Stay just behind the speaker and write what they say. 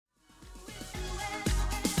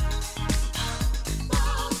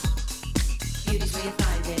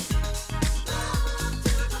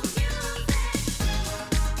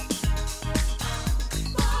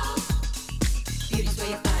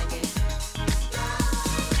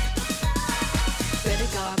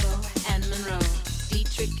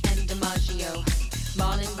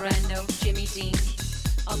seen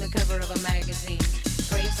on the cover of a magazine.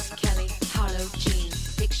 Grace Kelly, Harlow Jean,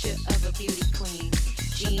 picture of a beauty queen.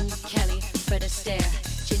 Jean Kelly, Fred Astaire,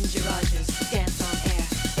 Ginger Rogers, dance on air.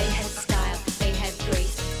 They had style, they had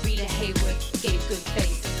grace. Rita Hayworth gave good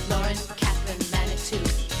face. Lauren Catherine Manitou,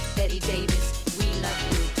 Betty Davis, we love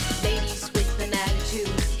you. Ladies with an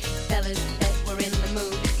attitude, fellas that were in the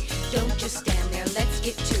mood. Don't just stand there, let's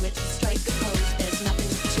get to it. Strike a pose, there's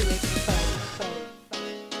nothing to it.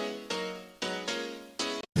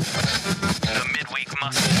 The Midweek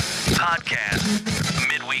Muscle Podcast.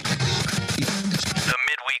 The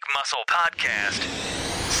Midweek Muscle Podcast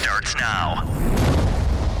starts now.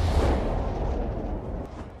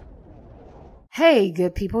 Hey,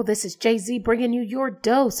 good people. This is Jay-Z bringing you your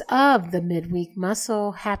dose of the Midweek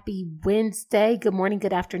Muscle. Happy Wednesday. Good morning,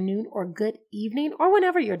 good afternoon, or good evening, or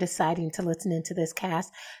whenever you're deciding to listen into this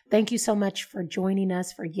cast. Thank you so much for joining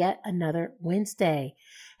us for yet another Wednesday.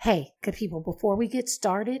 Hey, good people, before we get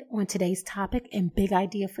started on today's topic and big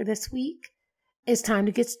idea for this week, it's time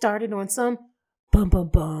to get started on some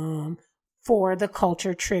bum for the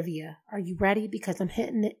culture trivia. Are you ready? Because I'm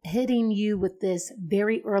hitting you with this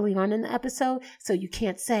very early on in the episode, so you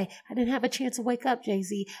can't say, I didn't have a chance to wake up,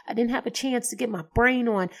 Jay-Z. I didn't have a chance to get my brain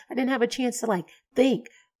on. I didn't have a chance to think.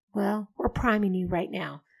 Well, we're priming you right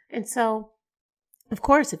now. And so, of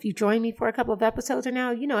course, if you join me for a couple of episodes or now,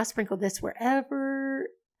 you know I sprinkle this wherever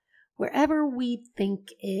we think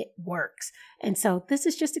it works. And so this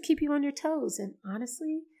is just to keep you on your toes. And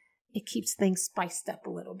honestly, it keeps things spiced up a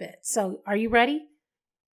little bit. So are you ready?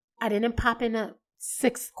 I didn't pop in a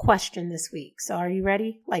sixth question this week. So are you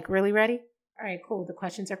ready? Like really ready? All right, cool. The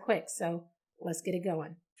questions are quick. So let's get it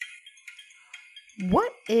going.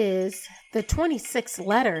 What is the 26th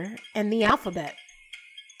letter in the alphabet?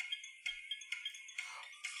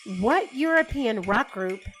 What European rock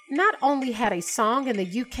group not only had a song in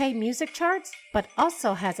the UK music charts, but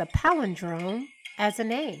also has a palindrome as a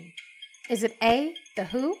name? Is it A, The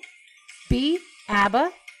Who, B,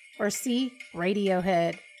 ABBA, or C,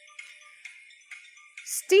 Radiohead?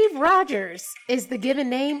 Steve Rogers is the given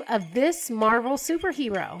name of this Marvel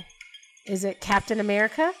superhero. Is it Captain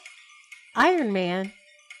America, Iron Man,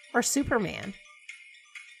 or Superman?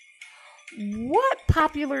 What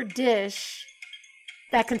popular dish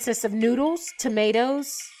that consists of noodles,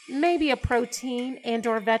 tomatoes, maybe a protein and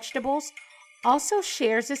or vegetables, also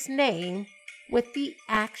shares its name with the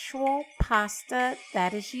actual pasta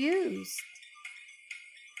that is used?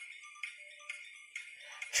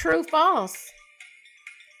 True, false?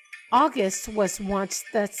 August was once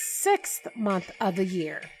the 6th month of the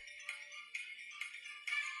year.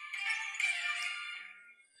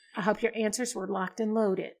 I hope your answers were locked and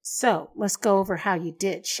loaded. So let's go over how you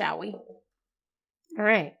did, shall we? All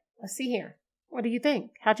right, let's see here. What do you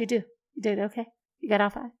think? How'd you do? You did okay? You got all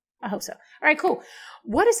 5? I hope so. All right, cool.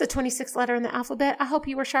 What is the 26th letter in the alphabet? I hope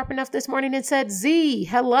you were sharp enough this morning and said Z.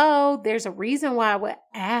 Hello. There's a reason why I would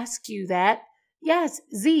ask you that. Yes,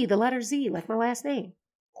 Z, the letter Z, like my last name.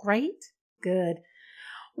 Great. Good.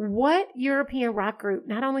 What European rock group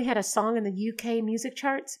not only had a song in the UK music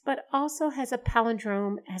charts, but also has a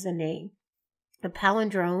palindrome as a name? A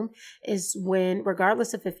palindrome is when,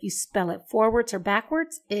 regardless of if you spell it forwards or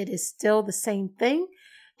backwards, it is still the same thing.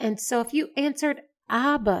 And so if you answered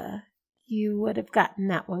ABBA, you would have gotten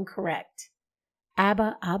that one correct.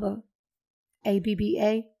 ABBA,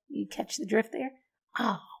 A-B-B-A. You catch the drift there?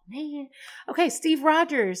 Oh, man. Okay, Steve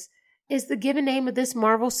Rogers is the given name of this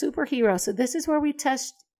Marvel superhero. So this is where we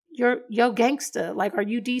test your gangsta. Like, are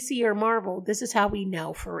you DC or Marvel? This is how we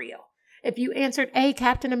know for real. If you answered A,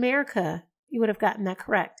 Captain America, you would have gotten that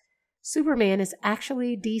correct. Superman is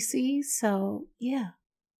actually DC, so yeah.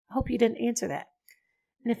 I hope you didn't answer that.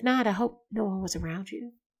 And if not, I hope no one was around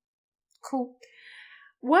you. Cool.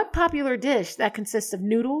 What popular dish that consists of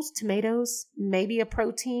noodles, tomatoes, maybe a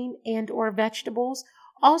protein and or vegetables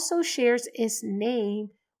also shares its name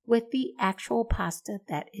with the actual pasta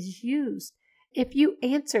that is used? If you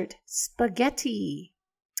answered spaghetti,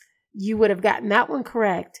 you would have gotten that one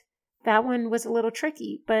correct. That one was a little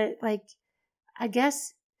tricky, but I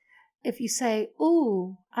guess if you say,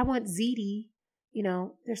 ooh, I want ziti,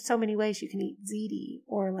 there's so many ways you can eat ziti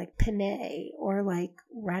or penne or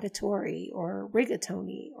ratatouille or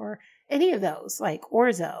rigatoni or any of those, like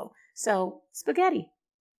orzo. So spaghetti.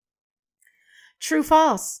 True,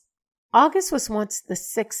 false? August was once the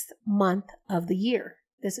 6th month of the year.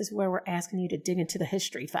 This is where we're asking you to dig into the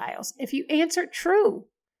history files. If you answered true,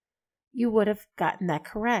 you would have gotten that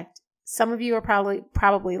correct. Some of you are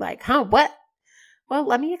probably like, huh, what? Well,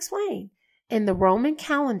 let me explain. In the Roman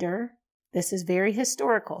calendar, this is very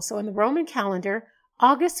historical. So in the Roman calendar,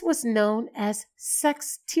 August was known as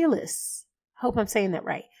Sextilis. Hope I'm saying that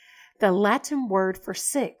right. The Latin word for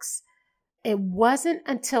 6. It wasn't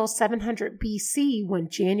until 700 BC when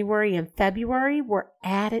January and February were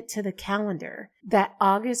added to the calendar that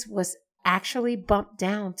August was actually bumped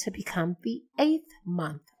down to become the 8th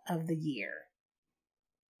month of the year.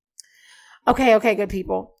 Okay, good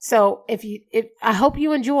people. So I hope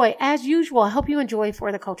you enjoy, as usual, I hope you enjoy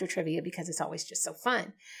For the Culture Trivia because it's always just so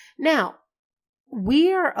fun. Now,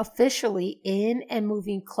 we are officially in and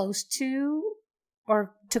moving close to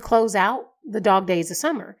or to close out the dog days of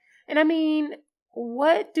summer. And I mean,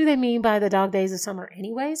 what do they mean by the dog days of summer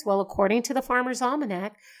anyways? Well, according to the Farmer's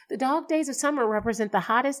Almanac, the dog days of summer represent the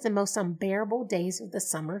hottest and most unbearable days of the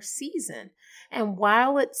summer season. And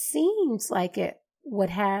while it seems like it would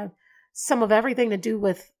have some of everything to do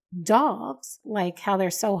with dogs, like how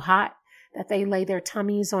they're so hot that they lay their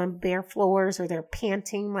tummies on bare floors or they're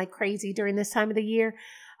panting like crazy during this time of the year,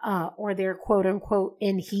 or they're quote unquote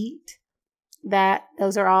in heat, that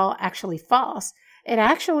those are all actually false.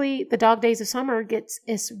 The dog days of summer gets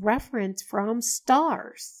its reference from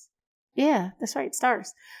stars. Yeah, that's right,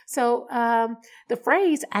 stars. So the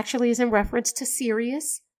phrase actually is in reference to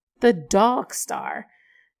Sirius, the dog star.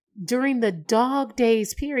 During the dog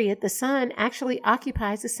days period, the sun actually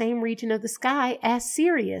occupies the same region of the sky as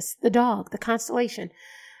Sirius, the dog, the constellation.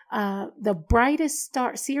 The brightest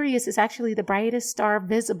star, Sirius is actually the brightest star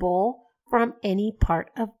visible from any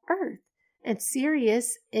part of Earth. And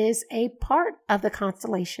Sirius is a part of the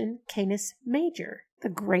constellation Canis Major, the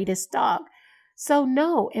greatest dog. So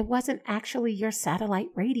no, it wasn't actually your satellite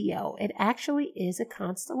radio. It actually is a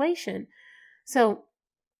constellation. So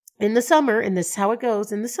in the summer, and this is how it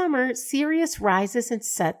goes, in the summer, Sirius rises and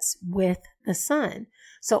sets with the sun.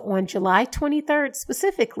 So on July 23rd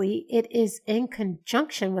specifically, it is in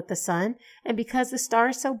conjunction with the sun. And because the star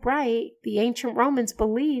is so bright, the ancient Romans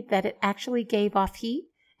believed that it actually gave off heat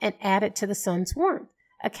and added to the sun's warmth,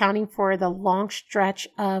 accounting for the long stretch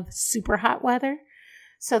of super hot weather.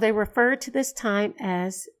 So they referred to this time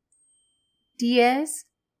as dies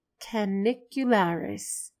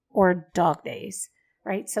canicularis, or dog days,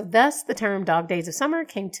 right? So thus the term dog days of summer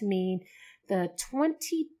came to mean the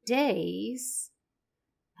 20 days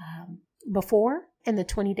before and the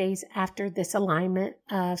 20 days after this alignment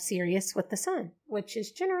of Sirius with the sun, which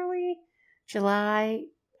is generally July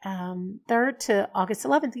 3rd to August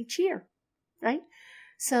 11th each year, right?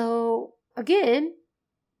 So again,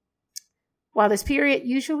 while this period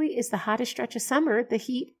usually is the hottest stretch of summer, the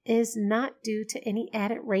heat is not due to any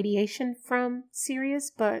added radiation from Sirius,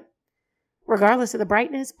 but regardless of the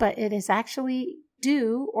brightness, but it is actually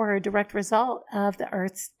due or a direct result of the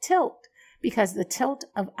Earth's tilt, because the tilt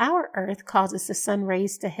of our Earth causes the sun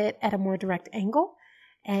rays to hit at a more direct angle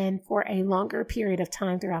and for a longer period of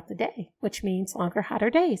time throughout the day, which means longer,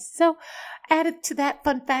 hotter days. So added to that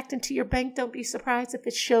fun fact into your bank, don't be surprised if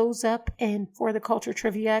it shows up in For the Culture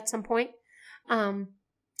Trivia at some point.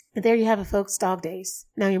 There you have it, folks, dog days.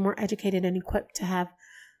 Now you're more educated and equipped to have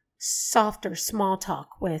softer small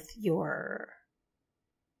talk with your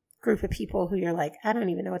group of people who you're like, I don't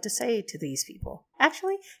even know what to say to these people.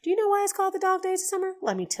 Actually, do you know why it's called the dog days of summer?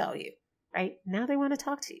 Let me tell you, right? Now they want to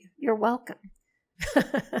talk to you. You're welcome.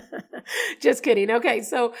 Just kidding. Okay,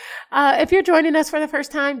 so if you're joining us for the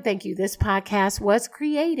first time, thank you. This podcast was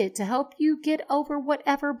created to help you get over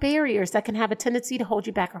whatever barriers that can have a tendency to hold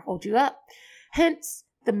you back or hold you up. Hence,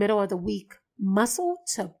 the middle of the week muscle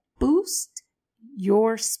to boost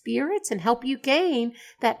your spirits and help you gain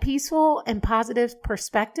that peaceful and positive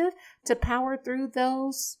perspective to power through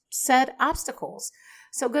those said obstacles.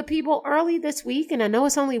 So good people, early this week, and I know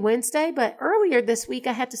it's only Wednesday, but earlier this week,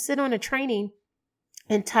 I had to sit on a training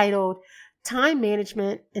entitled Time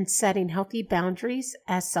Management and Setting Healthy Boundaries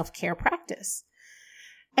as Self-Care Practice.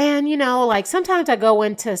 And, you know, like sometimes I go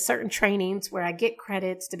into certain trainings where I get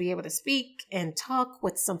credits to be able to speak and talk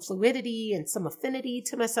with some fluidity and some affinity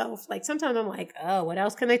to myself. Like sometimes I'm like, oh, what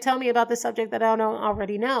else can they tell me about this subject that I don't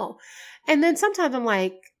already know? And then sometimes I'm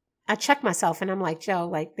like, I check myself and I'm like, Joe,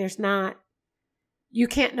 like you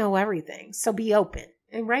can't know everything. So be open.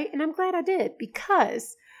 And right. And I'm glad I did,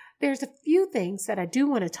 because there's a few things that I do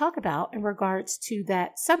want to talk about in regards to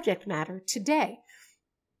that subject matter today.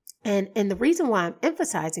 And the reason why I'm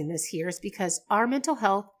emphasizing this here is because our mental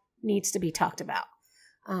health needs to be talked about.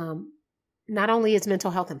 Not only is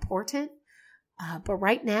mental health important, but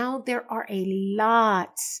right now there are a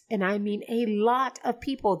lot, and I mean a lot of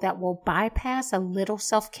people that will bypass a little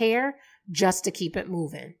self-care just to keep it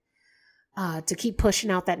moving, to keep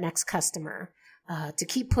pushing out that next customer, to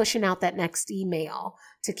keep pushing out that next email,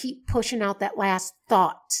 to keep pushing out that last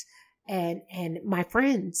thought. And my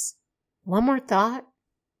friends, one more thought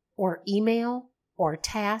or email or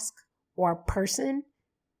task or a person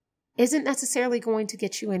isn't necessarily going to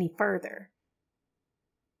get you any further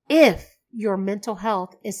if your mental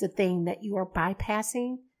health is the thing that you are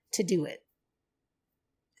bypassing to do it.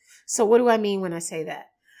 So what do I mean when I say that?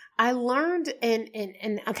 I learned,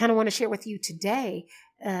 and I kind of want to share with you today,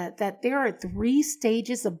 that there are 3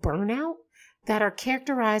 stages of burnout that are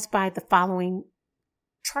characterized by the following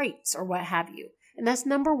traits or what have you. And that's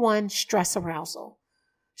number 1, stress arousal.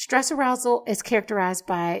 Stress arousal is characterized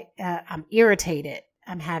by I'm irritated,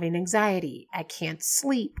 I'm having anxiety, I can't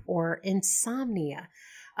sleep, or insomnia.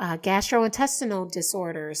 Gastrointestinal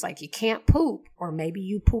disorders, like you can't poop, or maybe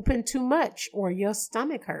you pooping too much, or your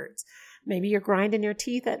stomach hurts. Maybe you're grinding your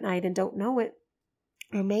teeth at night and don't know it.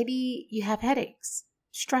 Or maybe you have headaches.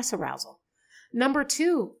 Stress arousal. Number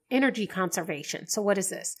 2, energy conservation. So what is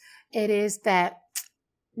this? It is that,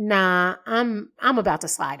 I'm about to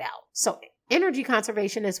slide out. So energy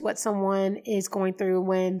conservation is what someone is going through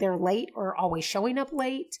when they're late or always showing up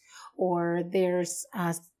late, or they're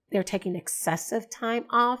taking excessive time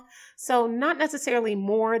off. So not necessarily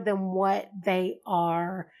more than what they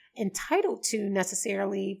are entitled to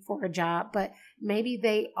necessarily for a job, but maybe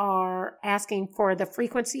they are asking for the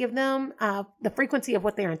frequency of the frequency of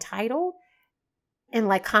what they're entitled in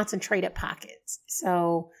like concentrated pockets.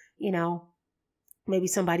 So, maybe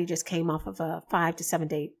somebody just came off of a 5 to 7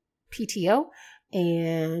 day PTO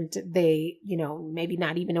and they, maybe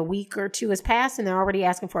not even a week or 2 has passed and they're already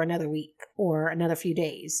asking for another week or another few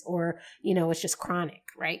days, or, it's just chronic,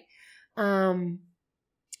 right?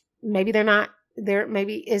 Maybe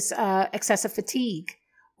maybe it's excessive fatigue,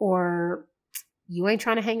 or you ain't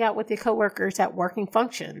trying to hang out with your coworkers at working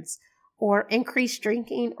functions, or increased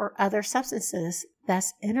drinking or other substances.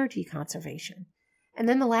 That's energy conservation. And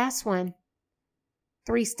then the last one,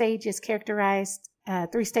 3 stages of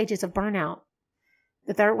burnout.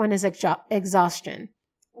 The third one is exhaustion,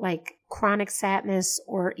 like chronic sadness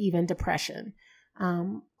or even depression.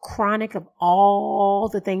 Chronic of all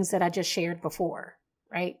the things that I just shared before,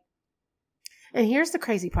 right? And here's the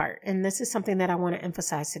crazy part, and this is something that I want to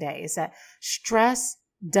emphasize today, is that stress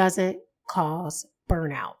doesn't cause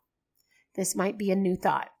burnout. This might be a new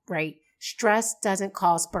thought, right? Stress doesn't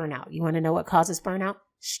cause burnout. You want to know what causes burnout?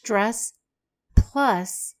 Stress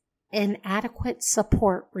plus inadequate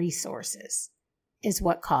support resources is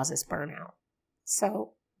what causes burnout.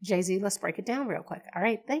 So, Jay-Z, let's break it down real quick. All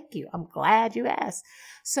right, thank you. I'm glad you asked.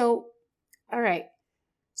 So, all right,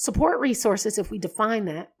 support resources, if we define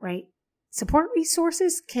that, right? Support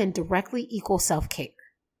resources can directly equal self-care,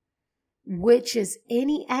 which is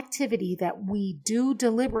any activity that we do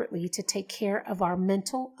deliberately to take care of our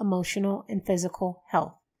mental, emotional, and physical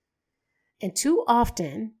health. And too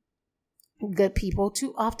often, good people,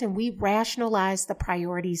 we rationalize the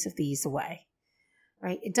priorities of these away,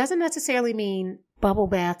 right? It doesn't necessarily mean bubble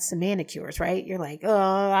baths and manicures, right? You're like,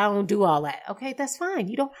 oh, I don't do all that. Okay, that's fine.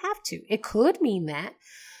 You don't have to. It could mean that.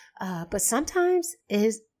 But sometimes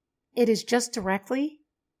it is just directly,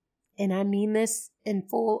 and I mean this in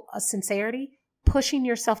full sincerity, pushing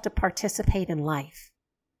yourself to participate in life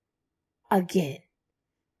again.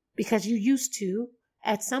 Because you used to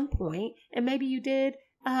at some point, and maybe you did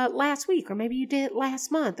last week, or maybe you did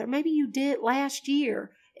last month, or maybe you did last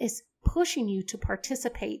year. It's pushing you to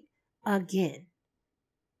participate again,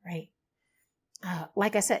 right?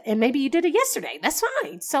 Like I said, and maybe you did it yesterday. That's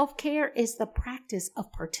fine. Self-care is the practice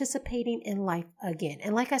of participating in life again.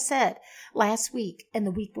 And like I said, last week and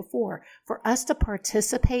the week before, for us to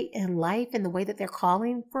participate in life in the way that they're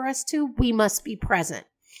calling for us to, we must be present.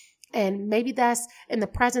 And maybe that's in the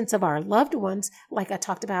presence of our loved ones, like I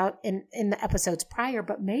talked about in the episodes prior,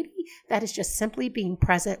 but maybe that is just simply being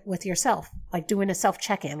present with yourself, like doing a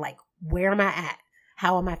self-check-in, like where am I at?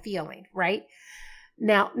 How am I feeling, right?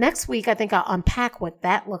 Now, next week, I think I'll unpack what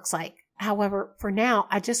that looks like. However, for now,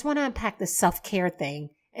 I just want to unpack the self-care thing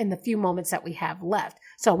in the few moments that we have left.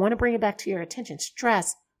 So I want to bring it back to your attention.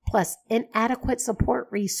 Stress plus inadequate support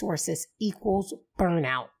resources equals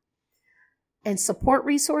burnout. And support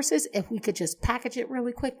resources, if we could just package it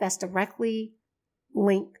really quick, that's directly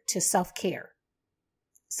linked to self-care.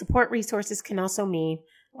 Support resources can also mean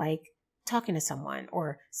like talking to someone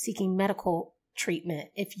or seeking medical treatment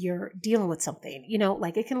if you're dealing with something,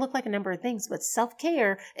 like it can look like a number of things, but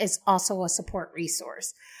self-care is also a support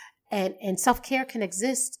resource. And self-care can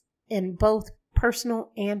exist in both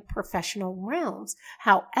personal and professional realms.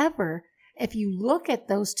 However, if you look at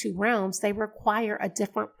those two realms, they require a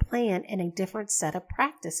different plan and a different set of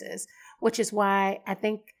practices, which is why I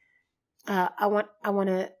think I want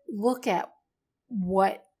to look at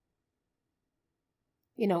what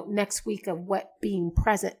next week of what being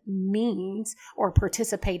present means or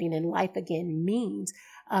participating in life again means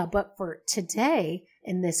But for today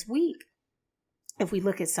and this week, if we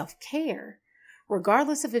look at self-care,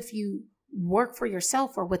 regardless of if you work for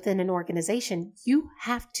yourself or within an organization, you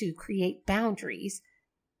have to create boundaries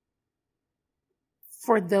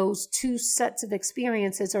for those two sets of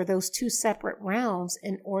experiences or those two separate realms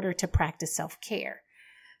in order to practice self-care.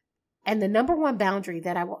 And the number one boundary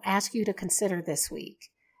that I will ask you to consider this week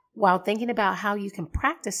while thinking about how you can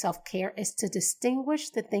practice self-care is to distinguish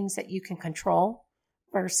the things that you can control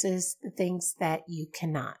versus the things that you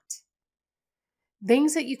cannot.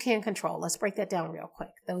 Things that you can control. Let's break that down real quick.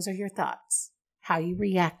 Those are your thoughts, how you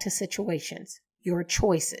react to situations, your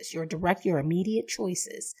choices, your immediate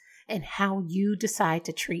choices, and how you decide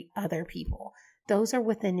to treat other people. Those are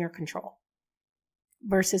within your control.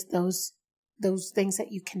 Versus those things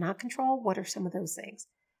that you cannot control. What are some of those things?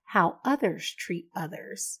 How others treat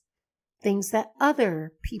others, things that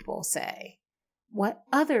other people say, what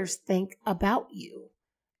others think about you,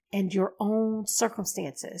 and your own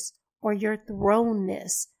circumstances or your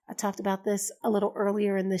thrownness. I talked about this a little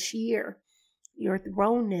earlier in this year. Your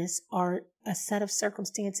thrownness are a set of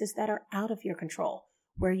circumstances that are out of your control.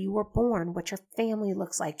 Where you were born, what your family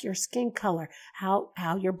looks like, your skin color, how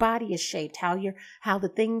your body is shaped, how the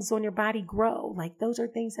things on your body grow. Like those are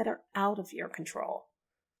things that are out of your control.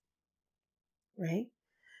 Right?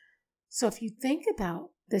 So if you think about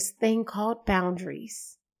this thing called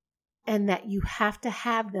boundaries and that you have to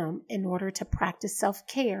have them in order to practice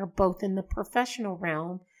self-care, both in the professional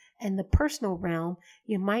realm and the personal realm,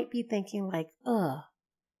 you might be thinking like,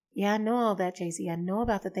 yeah, I know all that, Jay-Z. I know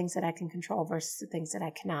about the things that I can control versus the things that I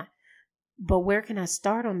cannot. But where can I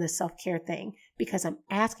start on this self-care thing? Because I'm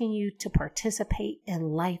asking you to participate in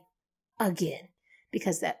life again.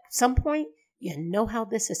 Because at some point, you know how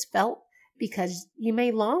this is felt. Because you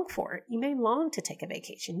may long for it. You may long to take a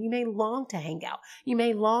vacation. You may long to hang out. You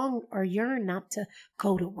may long or yearn not to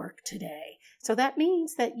go to work today. So that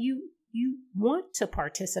means that you want to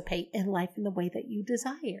participate in life in the way that you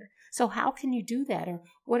desire. So how can you do that? Or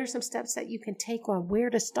what are some steps that you can take on where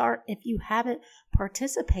to start if you haven't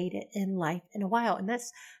participated in life in a while? And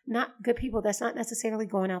that's not good people. That's not necessarily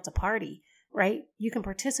going out to party, right? You can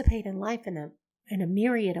participate in life in a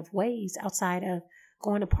myriad of ways outside of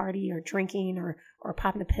going to party or drinking or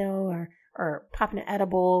popping a pill or popping an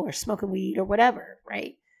edible or smoking weed or whatever,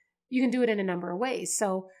 right? You can do it in a number of ways.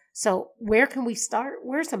 So where can we start?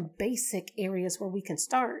 Where are some basic areas where we can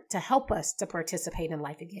start to help us to participate in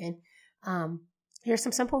life again? Here's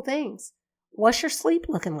some simple things. What's your sleep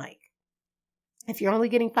looking like? If you're only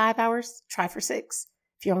getting 5 hours, try for 6.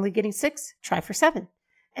 If you're only getting 6, try for 7.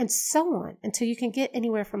 And so on until you can get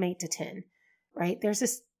anywhere from 8 to 10, right? There's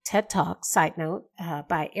this TED Talk, side note,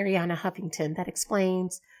 by Ariana Huffington that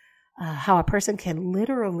explains how a person can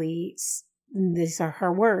literally, these are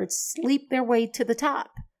her words, sleep their way to the top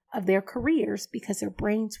of their careers because their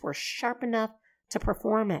brains were sharp enough to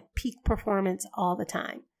perform at peak performance all the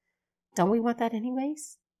time. Don't we want that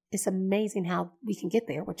anyways? It's amazing how we can get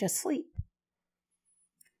there with just sleep.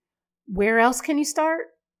 Where else can you start?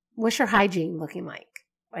 What's your hygiene looking like?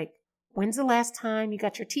 Like, when's the last time you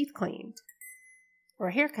got your teeth cleaned? Or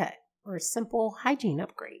a haircut, or simple hygiene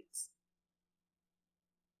upgrades.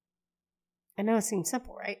 I know it seems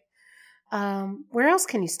simple, right? Where else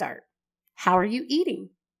can you start? How are you eating?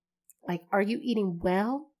 Like, are you eating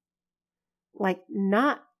well? Like,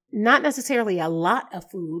 not necessarily a lot of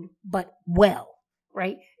food, but well,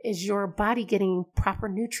 right? Is your body getting proper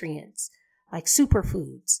nutrients, like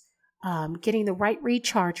superfoods, getting the right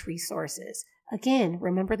recharge resources? Again,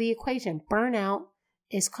 remember the equation. Burnout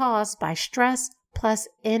is caused by stress plus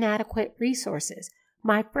inadequate resources.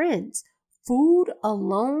 My friends, food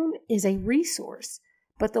alone is a resource,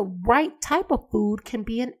 but the right type of food can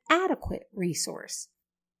be an adequate resource.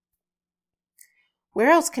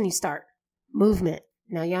 Where else can you start? Movement.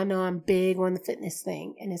 Now, y'all know I'm big on the fitness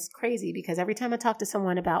thing, and it's crazy because every time I talk to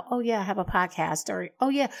someone about, oh yeah, I have a podcast, or oh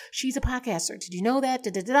yeah, she's a podcaster. Did you know that?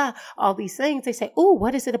 All these things. They say, oh,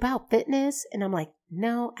 what is it about fitness? And I'm like,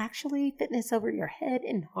 no, actually fitness over your head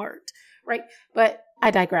and heart, right? But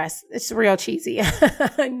I digress. It's real cheesy.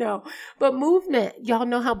 I know. But movement, y'all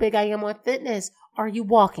know how big I am on fitness. Are you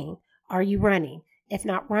walking? Are you running? If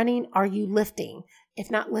not running, are you lifting?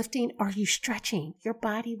 If not lifting, are you stretching? Your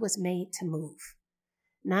body was made to move.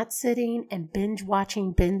 Not sitting and binge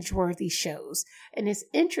watching binge-worthy shows. And it's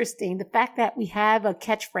interesting, the fact that we have a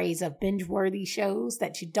catchphrase of binge-worthy shows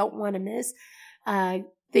that you don't want to miss,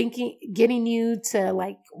 getting you to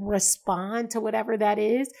like respond to whatever that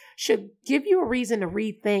is, should give you a reason to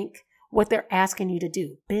rethink what they're asking you to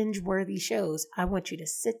do. Binge-worthy shows. I want you to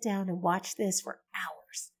sit down and watch this for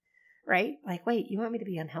hours, right? Like, wait, you want me to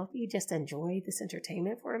be unhealthy? Just enjoy this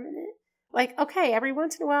entertainment for a minute? Like, okay, every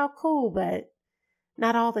once in a while, cool, but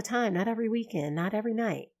not all the time, not every weekend, not every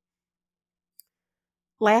night.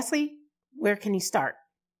 Lastly, where can you start?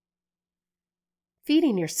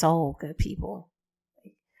 Feeding your soul, good people.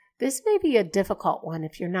 This may be a difficult one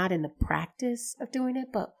if you're not in the practice of doing it,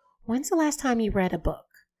 but when's the last time you read a book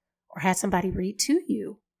or had somebody read to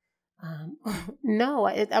you? No,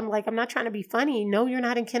 I'm not trying to be funny. No, you're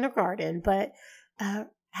not in kindergarten, but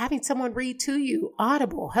having someone read to you,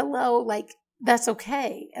 audible, hello, like that's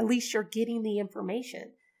okay. At least you're getting the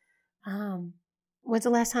information. When's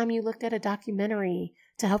the last time you looked at a documentary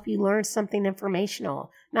to help you learn something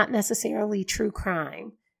informational, not necessarily true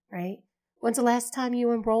crime, right? When's the last time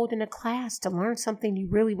you enrolled in a class to learn something you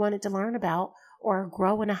really wanted to learn about or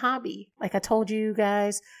grow in a hobby? Like I told you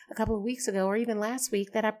guys a couple of weeks ago or even last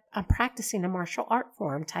week that I'm practicing a martial art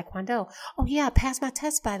form, Taekwondo. Oh yeah, I passed my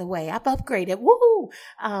test, by the way. I've upgraded. Woo!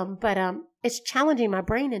 But it's challenging my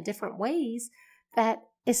brain in different ways that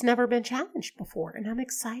it's never been challenged before, and I'm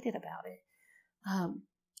excited about it.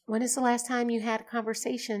 When is the last time you had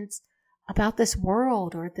conversations about this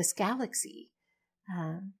world or this galaxy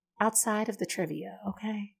outside of the trivia,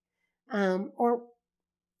 okay? Or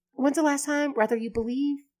when's the last time, whether you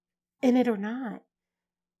believe in it or not,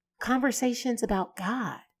 conversations about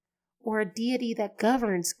God or a deity that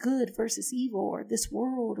governs good versus evil or this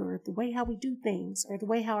world or the way how we do things or the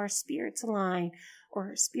way how our spirits align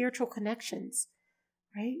or spiritual connections,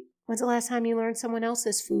 right? When's the last time you learned someone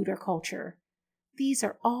else's food or culture? These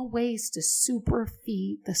are all ways to super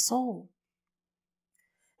feed the soul.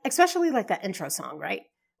 Especially like that intro song, right?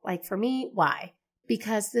 Like for me, why?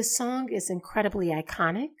 Because this song is incredibly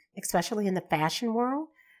iconic, especially in the fashion world.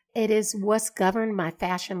 It is what's governed my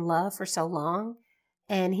fashion love for so long.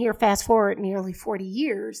 And here, fast forward nearly 40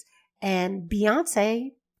 years, and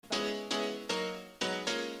Beyonce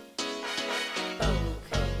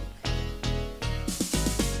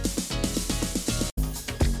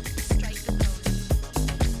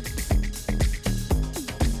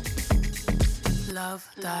love,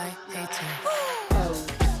 die, hating.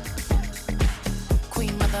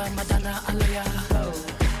 Queen Mother, Madonna, Aliyah.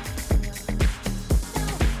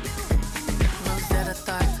 Rosetta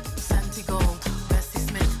Tharpe, Santi Gold, Bessie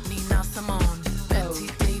Smith, Nina Simone, Betty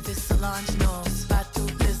Davis, Solange Knowles, Batu,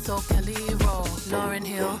 Lizzo, Kelly Roll, Lauryn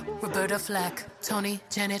Hill, Roberta Flack, Tony,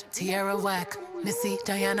 Janet, Tierra Whack, Missy,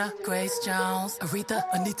 Diana, Grace Jones, Aretha,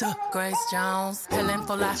 Anita, Grace Jones, Helen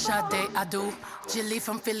Folasha, Day Adu, Jilly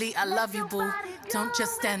from Philly, I love you, boo. Don't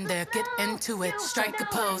just stand there, get into it. Strike a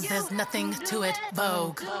pose, there's nothing to it.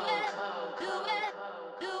 Vogue.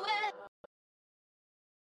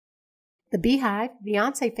 The Beehive,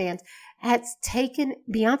 Beyonce fans,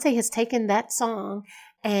 Beyonce has taken that song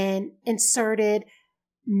and inserted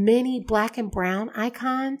many Black and brown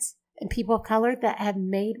icons and people of color that have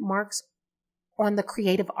made marks on the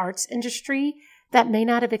creative arts industry that may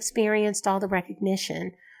not have experienced all the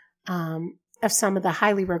recognition of some of the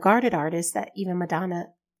highly regarded artists that even Madonna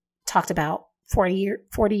talked about 40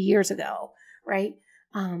 years ago, right?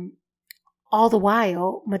 All the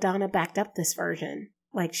while, Madonna backed up this version.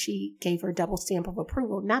 Like she gave her double stamp of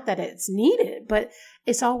approval. Not that it's needed, but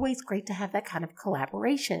it's always great to have that kind of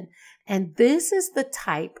collaboration. And this is the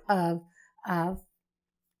type of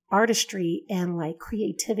artistry and like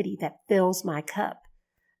creativity that fills my cup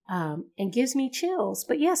and gives me chills.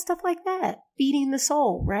 But yeah, stuff like that, feeding the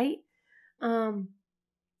soul, right?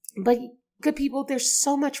 But good people, there's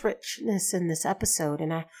so much richness in this episode,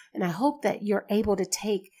 and I hope that you're able to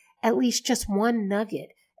take at least just one nugget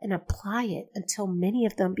and apply it until many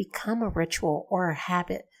of them become a ritual or a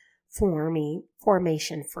habit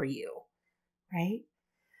formation for you, right?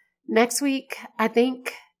 Next week, I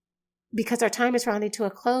think, because our time is rounding to a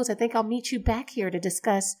close, I think I'll meet you back here to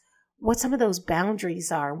discuss what some of those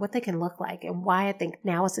boundaries are, what they can look like, and why I think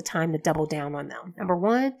now is the time to double down on them. Number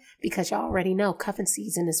one, because y'all already know cuffing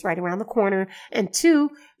season is right around the corner. And two,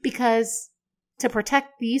 because to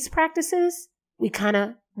protect these practices,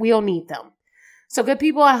 we'll need them. So good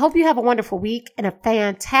people, I hope you have a wonderful week and a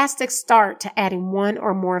fantastic start to adding one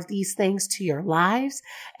or more of these things to your lives.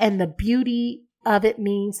 And the beauty of it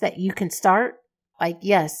means that you can start, like,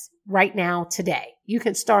 yes, right now, today. You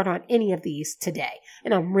can start on any of these today.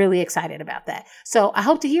 And I'm really excited about that. So I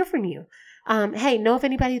hope to hear from you. Hey, know of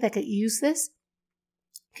anybody that could use this?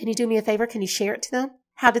 Can you do me a favor? Can you share it to them?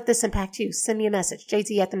 How did this impact you? Send me a message,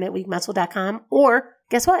 jz@themidweekmuscle.com, or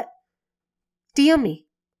guess what? DM me.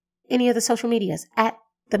 Any of the social medias at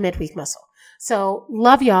the Midweek Muscle. So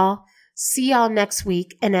love y'all. See y'all next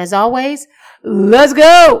week. And as always, let's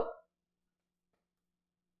go.